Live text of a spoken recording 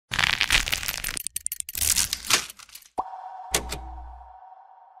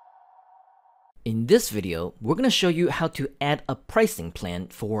In this video, we're going to show you how to add a pricing plan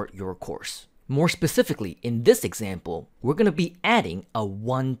for your course. More specifically, in this example, we're going to be adding a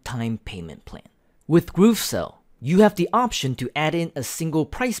one-time payment plan. With GrooveSell, you have the option to add in a single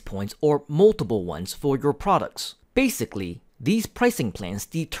price point or multiple ones for your products. Basically, these pricing plans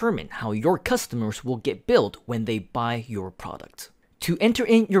determine how your customers will get billed when they buy your product. To enter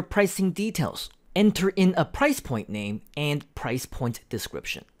in your pricing details, enter in a price point name and price point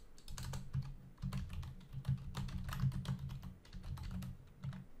description.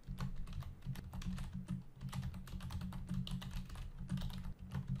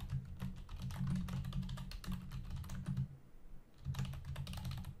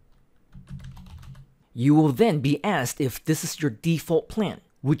 You will then be asked if this is your default plan,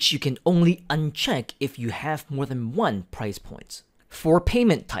 which you can only uncheck if you have more than one price point. For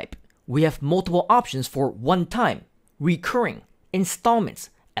payment type, we have multiple options for one-time, recurring, installments,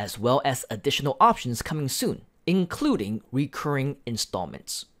 as well as additional options coming soon, including recurring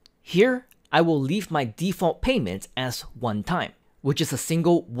installments. Here, I will leave my default payment as one-time, which is a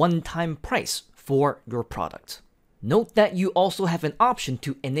single one-time price for your product. Note that you also have an option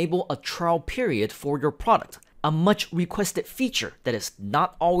to enable a trial period for your product, a much requested feature that is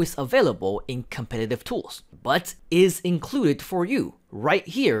not always available in competitive tools, but is included for you right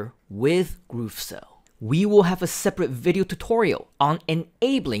here with GrooveSell. We will have a separate video tutorial on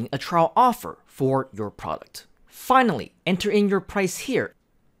enabling a trial offer for your product. Finally, enter in your price here,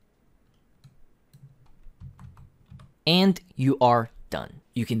 and you are done.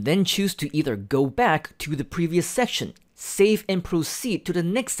 You can then choose to either go back to the previous section, save and proceed to the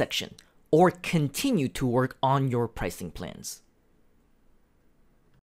next section, or continue to work on your pricing plans.